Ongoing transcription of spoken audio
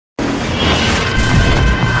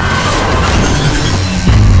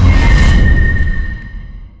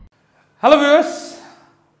Hello viewers,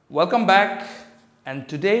 welcome back, and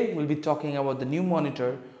today we'll be talking about the new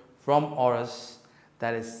monitor from AORUS,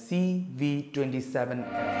 that is CV27F.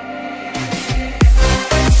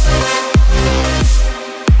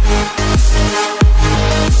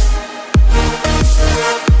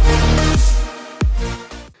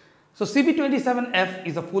 So CV27F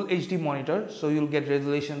is a full HD monitor, so you'll get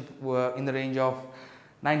resolution in the range of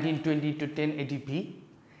 1920 to 1080p,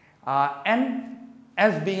 and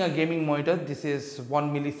as being a gaming monitor, this is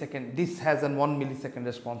 1 millisecond. This has a 1 millisecond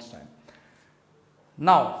response time.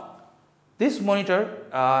 Now, this monitor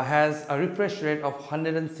has a refresh rate of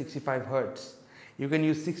 165 Hz. You can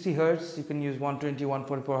use 60 Hz, you can use 120,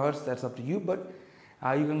 144 Hz, that's up to you, but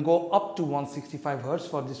you can go up to 165 Hz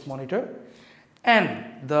for this monitor.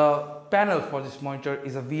 And the panel for this monitor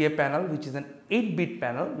is a VA panel, which is an 8-bit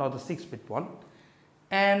panel, not the 6-bit one.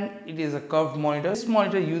 And it is a curved monitor. This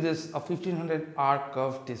monitor uses a 1500R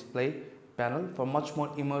curved display panel for much more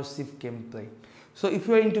immersive gameplay. So if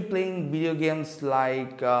you are into playing video games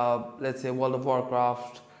like let's say World of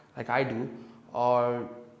Warcraft, like I do, or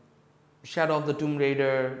Shadow of the Tomb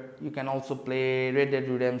Raider, you can also play Red Dead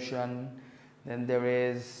Redemption. Then there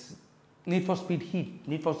is Need for Speed Heat.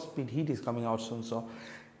 Need for Speed Heat is coming out soon. So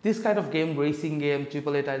this kind of game, racing game,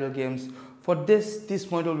 AAA title games, for this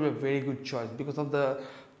monitor will be a very good choice because of the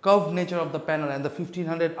curved nature of the panel and the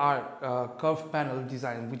 1500R curved panel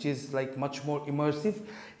design, which is like much more immersive.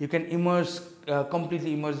 You can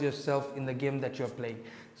completely immerse yourself in the game that you're playing.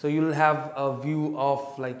 So you'll have a view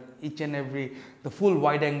of like each and every, the full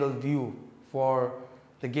wide angle view for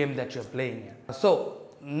the game that you're playing. So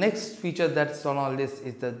next feature that's on our list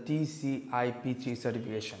is the DCI-P3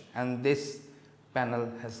 certification, and this panel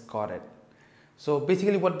has got it. So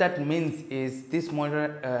basically what that means is this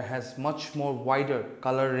monitor has much more wider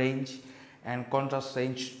color range and contrast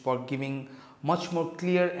range for giving much more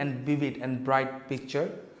clear and vivid and bright picture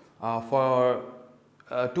to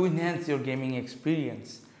enhance your gaming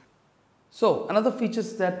experience. So another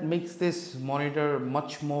features that makes this monitor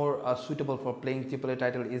much more suitable for playing AAA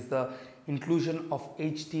title is the inclusion of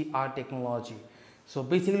HDR technology. So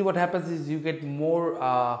basically what happens is you get more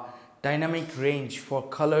dynamic range for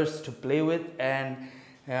colors to play with, and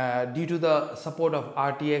due to the support of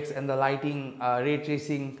RTX and the lighting ray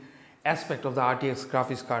tracing aspect of the RTX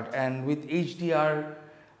graphics card, and with HDR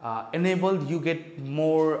enabled, you get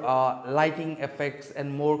more lighting effects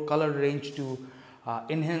and more color range to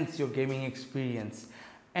enhance your gaming experience.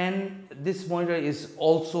 And this monitor is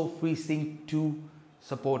also FreeSync 2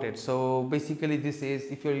 supported. So basically this is,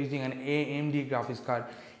 if you're using an AMD graphics card,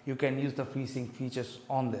 you can use the FreeSync features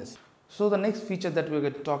on this. So the next feature that we're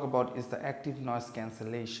going to talk about is the active noise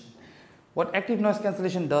cancellation. What active noise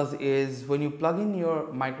cancellation does is when you plug in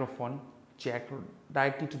your microphone jack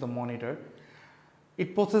directly to the monitor,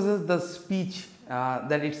 it processes the speech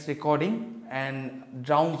that it's recording and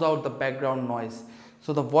drowns out the background noise.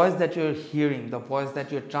 So the voice that you're hearing, the voice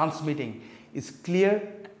that you're transmitting is clear,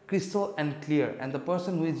 crystal and clear, and the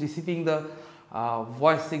person who is receiving the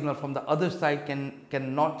voice signal from the other side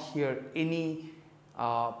cannot hear any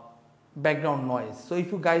background noise. So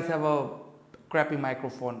if you guys have a crappy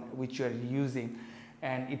microphone which you are using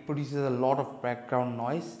and it produces a lot of background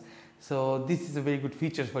noise, so this is a very good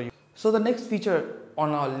feature for you. So the next feature on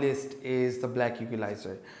our list is the black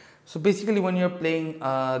equalizer. So basically when you're playing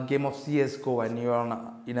a game of CSGO and you're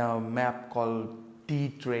in a map called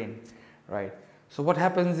T-Train, right? So what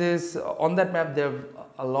happens is on that map there are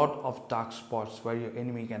a lot of dark spots where your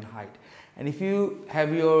enemy can hide. And if you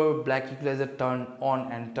have your black equalizer turned on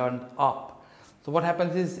and turned up, so what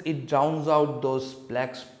happens is it drowns out those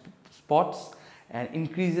black spots and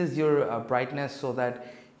increases your brightness, so that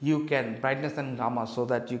you can, brightness and gamma, so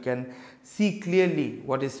that you can see clearly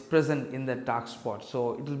what is present in that dark spot.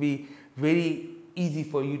 So it will be very easy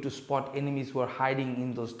for you to spot enemies who are hiding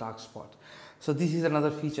in those dark spots. So this is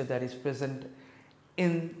another feature that is present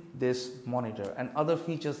in this monitor. And other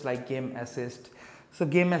features like game assist. So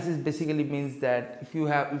game assist basically means that if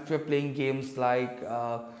you're playing games like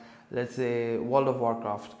let's say World of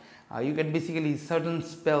Warcraft, you can basically, certain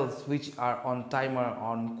spells which are on timer,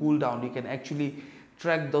 on cooldown, you can actually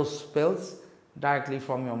track those spells directly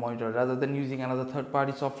from your monitor rather than using another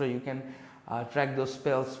third-party software. You can track those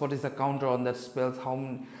spells, what is the counter on that spells,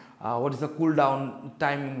 what is the cooldown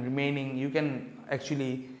time remaining. You can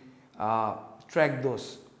actually track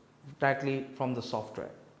those directly from the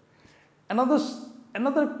software.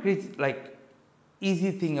 Another like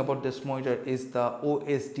easy thing about this monitor is the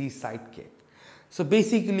OSD sidekick. So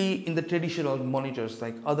basically in the traditional monitors,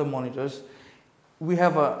 like other monitors, we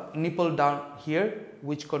have a nipple down here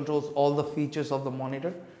which controls all the features of the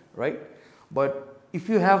monitor, right? But if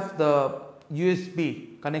you have the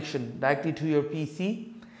USB connection directly to your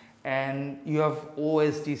PC and you have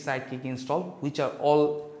OSD Sidekick installed, which are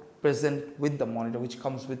all present with the monitor, which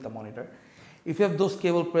comes with the monitor. If you have those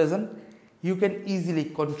cable present, you can easily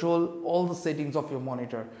control all the settings of your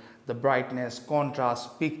monitor, the brightness,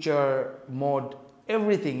 contrast, picture mode,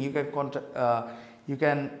 everything you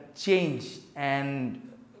can change and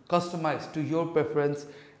customize to your preference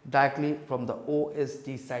directly from the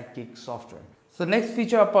OSD Sidekick software. So next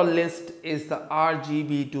feature up our list is the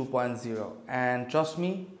RGB 2.0, and trust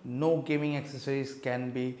me, no gaming accessories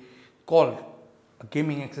can be called a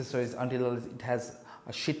gaming accessories until it has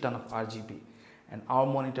a shit ton of RGB, and our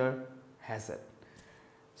monitor has it.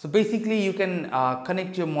 So basically you can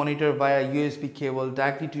connect your monitor via USB cable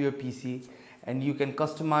directly to your PC, and you can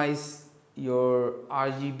customize your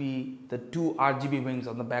RGB, the two RGB wings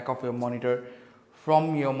on the back of your monitor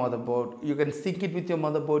from your motherboard. You can sync it with your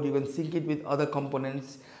motherboard, you can sync it with other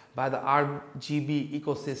components by the RGB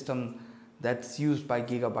ecosystem that's used by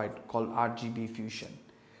Gigabyte called RGB Fusion.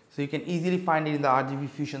 So you can easily find it in the RGB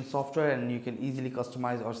Fusion software, and you can easily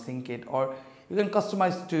customize or sync it, or you can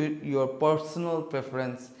customize to your personal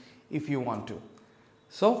preference if you want to.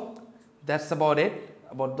 So that's about it,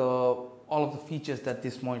 about all of the features that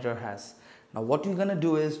this monitor has. Now what we're gonna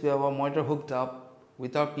do is we have our monitor hooked up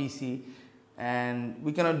with our PC, and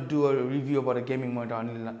we cannot do a review about a gaming monitor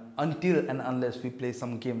until and unless we play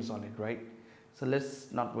some games on it, right? So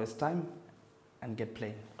let's not waste time and get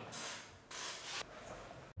playing.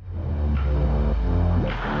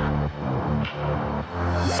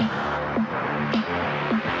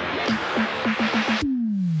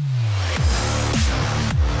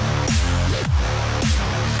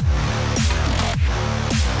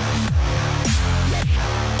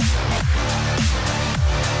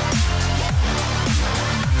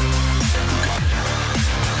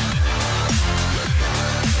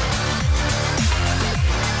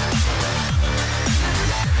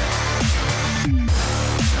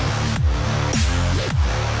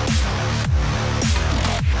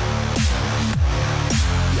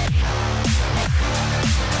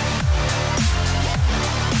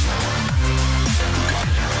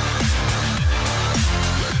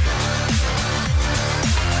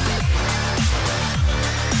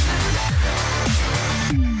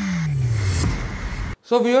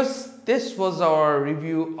 So viewers, this was our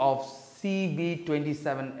review of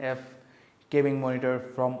CV27F gaming monitor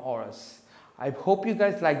from AORUS. I hope you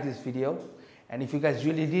guys liked this video, and if you guys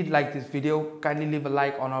really did like this video, kindly leave a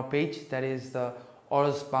like on our page, that is the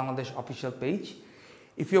AORUS Bangladesh official page.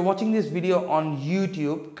 If you're watching this video on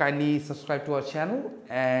YouTube, kindly subscribe to our channel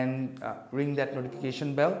and ring that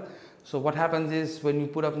notification bell. So what happens is when you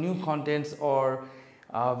put up new contents or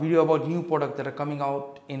video about new products that are coming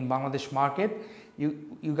out in Bangladesh market,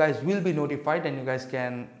 you guys will be notified, and you guys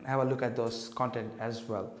can have a look at those content as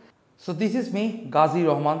well. So this is me, Ghazi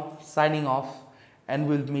Rahman, signing off, and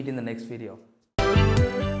we'll meet in the next video.